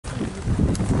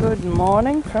Good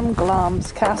morning from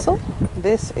Glamis Castle.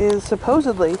 This is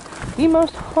supposedly the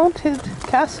most haunted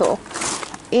castle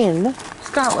in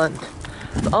Scotland.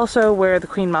 It's also where the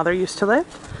Queen Mother used to live,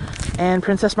 and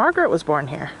Princess Margaret was born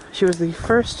here. She was the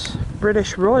first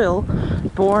British royal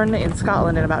born in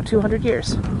Scotland in about 200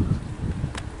 years.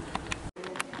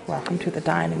 Welcome to the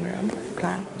dining room,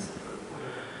 Glamis.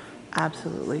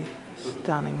 Absolutely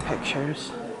stunning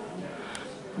pictures.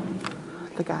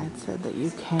 The guide said that you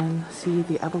can see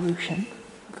the evolution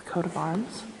of the coat of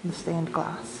arms in the stained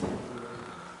glass.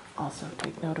 Also,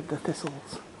 take note of the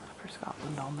thistles for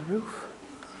Scotland on the roof.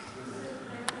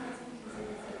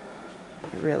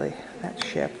 But really, that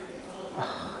ship,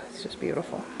 oh, it's just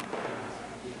beautiful.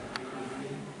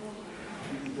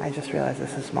 I just realized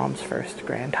this is Mom's first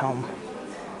grand home.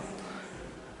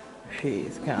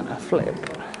 She's gonna flip.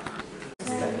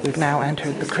 We've now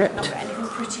entered the crypt,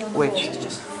 which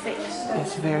is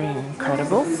very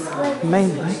incredible,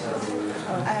 mainly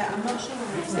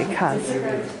because,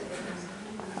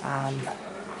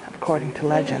 according to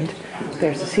legend,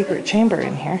 there's a secret chamber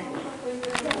in here.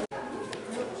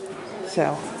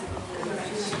 So,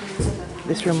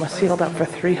 this room was sealed up for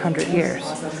 300 years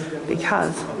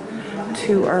because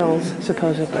two earls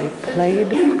supposedly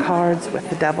played cards with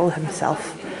the devil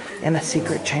himself in a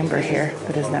secret chamber here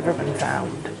that has never been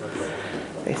found.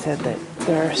 They said that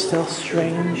there are still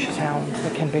strange sounds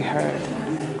that can be heard.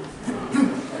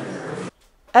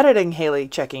 Editing Haley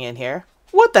checking in here.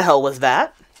 What the hell was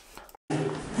that? I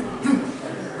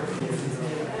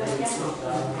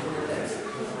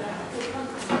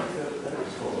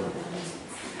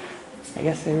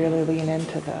guess they really lean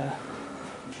into the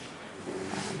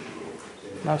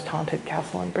most haunted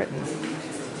castle in Britain.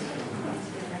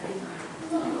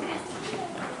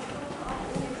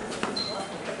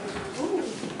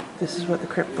 This is what the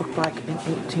crypt looked like in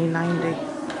 1890.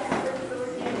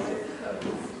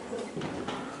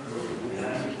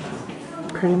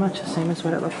 Pretty much the same as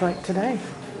what it looked like today.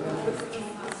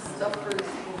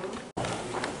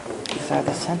 These are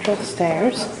the central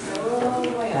stairs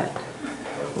that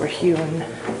were hewn in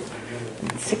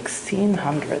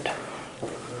 1600.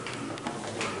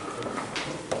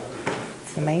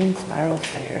 It's the main spiral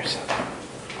stairs.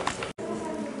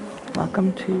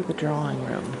 Welcome to the drawing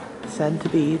room, said to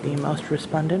be the most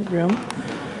resplendent room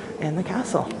in the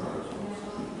castle.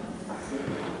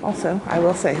 Also, I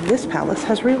will say, this palace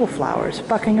has real flowers.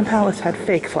 Buckingham Palace had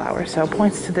fake flowers, so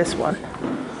points to this one.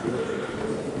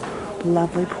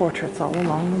 Lovely portraits all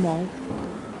along the wall.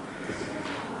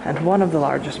 And one of the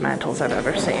largest mantles I've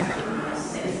ever seen.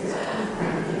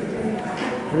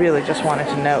 Really just wanted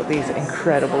to note these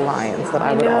incredible lions that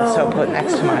I would also put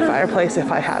next to my fireplace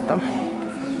if I had them.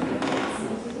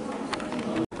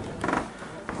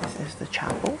 This is the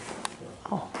chapel.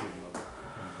 Oh.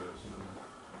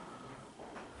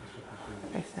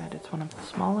 They said it's one of the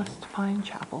smallest fine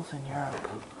chapels in Europe.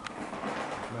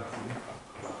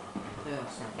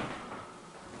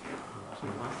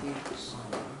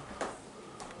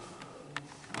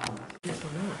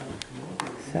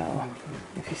 So,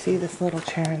 if you see this little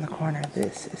chair in the corner,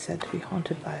 this is said to be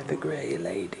haunted by the Grey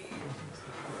Lady.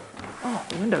 Oh,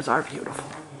 the windows are beautiful.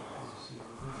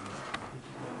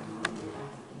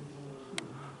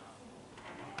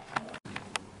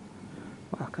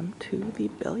 Welcome to the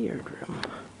billiard room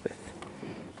with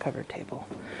cover table.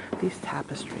 These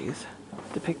tapestries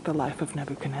depict the life of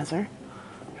Nebuchadnezzar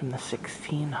from the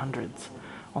 1600s.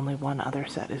 Only one other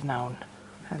set is known,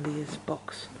 and these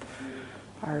books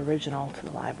are original to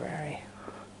the library.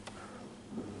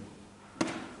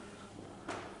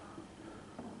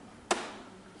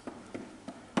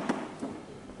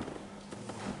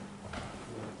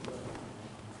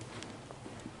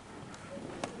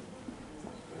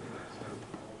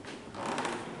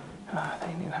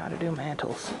 They knew how to do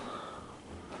mantles.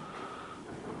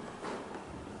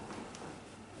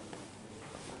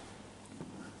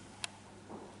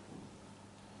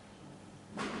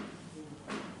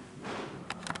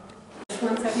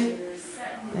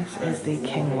 This is the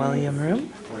King William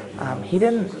room. He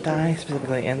didn't die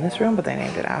specifically in this room, but they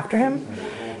named it after him.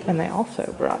 And they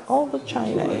also brought all the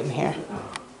china in here.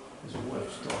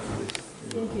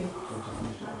 Thank you.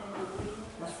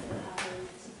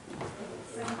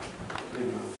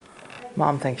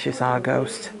 Mom thinks she saw a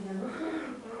ghost.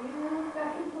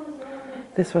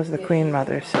 This was the Queen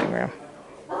Mother's sitting room.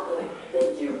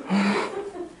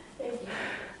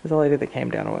 There's a lady that came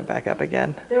down and went back up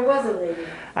again. There was a lady.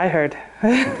 I heard.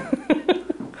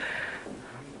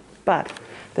 But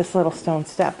this little stone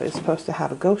step is supposed to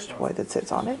have a ghost boy that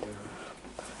sits on it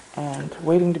and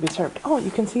waiting to be served. Oh,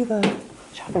 you can see the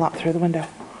chapel out through the window.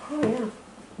 Oh, yeah.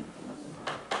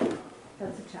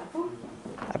 That's a chapel. chapel?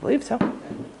 I believe so.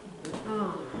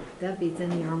 Oh, that beats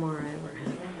any armor I ever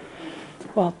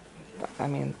had. Well, I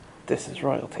mean, this is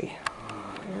royalty.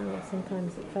 Yeah, well,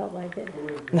 sometimes it felt like it.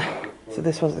 So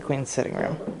this was the Queen's sitting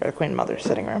room, or the Queen Mother's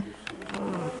sitting room.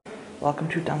 Oh. Welcome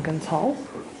to Duncan's Hall.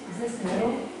 Is this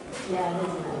metal? Yeah, it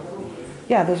is metal.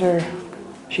 Yeah, those are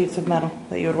sheets of metal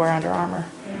that you would wear under armor.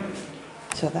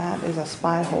 So that is a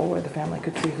spy hole where the family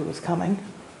could see who was coming.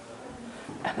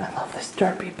 And I love this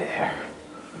derby bear.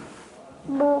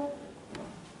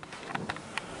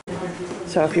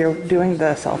 So if you're doing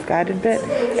the self-guided bit,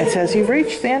 it says you've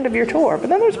reached the end of your tour, but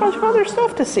then there's a bunch of other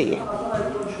stuff to see.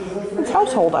 It's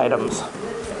household items. A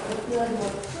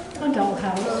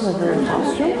dollhouse. Livery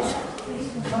costumes.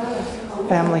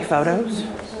 Family photos.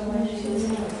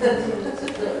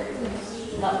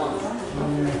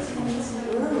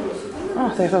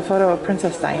 Oh, they have a photo of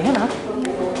Princess Diana.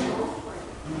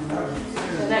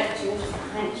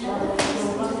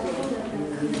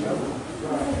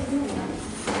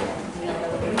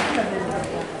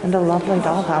 And a lovely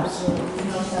dollhouse.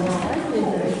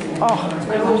 Oh,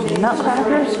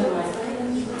 nutcrackers.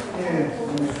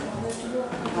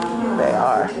 They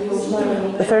are.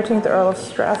 The 13th Earl of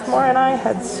Strathmore and I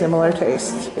had similar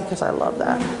tastes because I love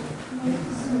that.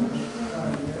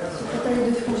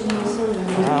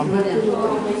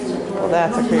 Well,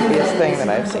 that's the creepiest thing that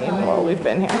I've seen while we've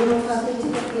been here.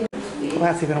 Well,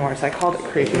 that's even worse. I called it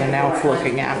creepy and now it's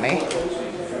looking at me.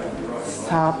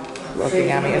 Stop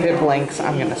looking at me. If it blinks,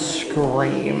 I'm gonna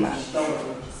scream.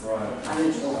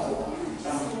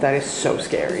 That is so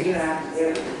scary.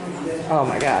 Oh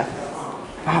my god.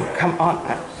 Oh, come on.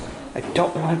 I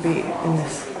don't want to be in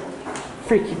this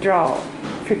freaky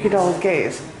doll's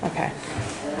gaze. Okay.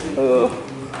 Ooh.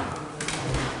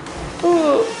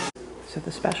 Ooh. So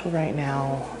the special right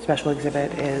now, special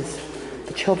exhibit is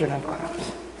the children of Glamis,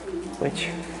 which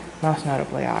most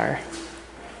notably are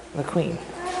the Queen.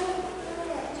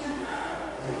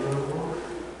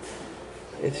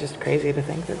 It's just crazy to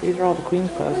think that these are all the Queen's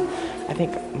clothes. I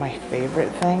think my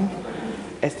favorite thing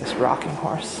is this rocking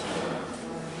horse.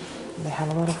 They have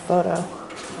a little photo.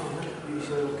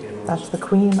 That's the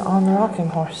Queen on the rocking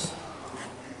horse.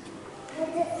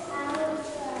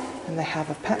 And they have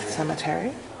a pet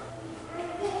cemetery.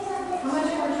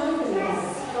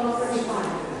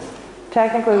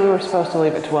 Technically, we were supposed to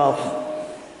leave at 12.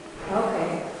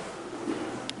 Okay.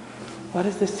 What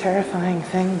is this terrifying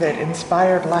thing that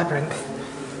inspired Labyrinth?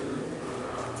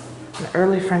 An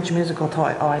early French musical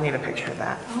toy. Oh, I need a picture of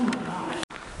that. Oh my gosh.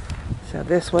 So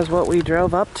this was what we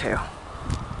drove up to.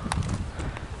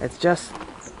 It's just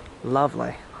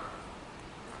lovely.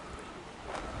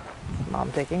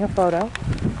 Mom taking a photo.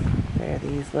 There are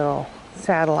these little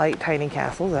satellite tiny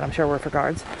castles that I'm sure were for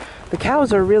guards. The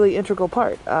cows are a really integral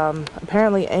part.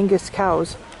 Apparently Angus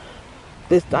cows.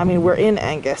 We're in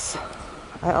Angus.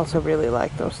 I also really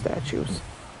like those statues.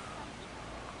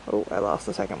 Oh, I lost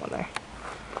the second one there.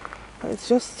 But it's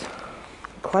just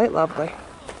quite lovely.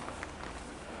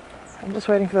 I'm just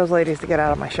waiting for those ladies to get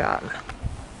out of my shot.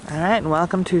 Alright, and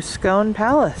welcome to Scone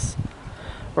Palace.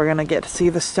 We're gonna get to see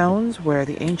the stones where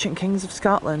the ancient kings of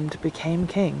Scotland became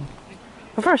king.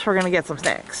 But first we're gonna get some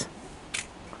snacks.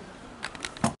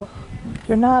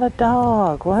 You're not a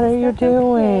dog. What are you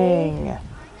doing?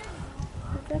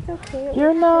 That's okay.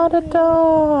 You're not a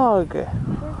dog. Works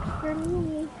for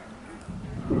me.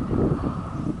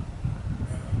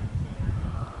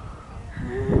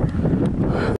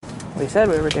 We said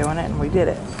we were doing it and we did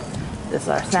it. This is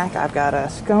our snack. I've got a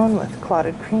scone with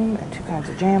clotted cream and 2 kinds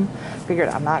of jam. Figured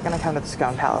I'm not going to come to the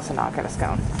Scone Palace and not get a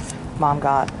scone. Mom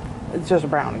got, it's just a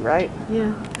brownie, right?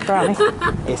 Yeah. Brownie.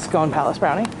 A Scone Palace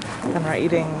brownie. And we're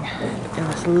eating in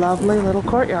this lovely little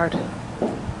courtyard.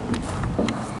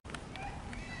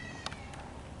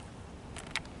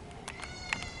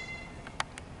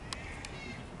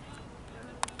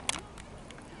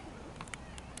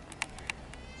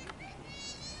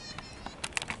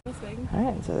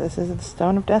 Alright, so this is the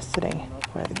Stone of Destiny,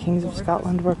 where the kings of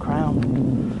Scotland were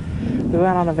crowned. We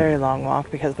went on a very long walk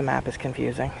because the map is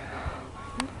confusing.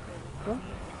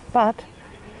 But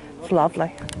it's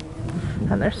lovely.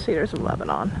 And there's cedars of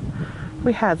Lebanon.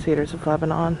 We had cedars of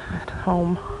Lebanon at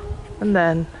home, and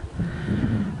then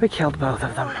we killed both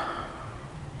of them.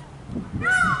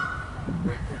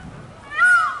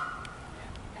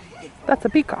 That's a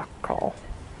peacock call.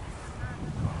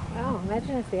 Wow,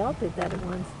 imagine if they all did that at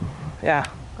once. Yeah.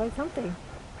 Quite something.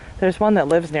 There's one that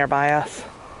lives nearby us.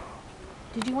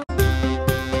 Did you want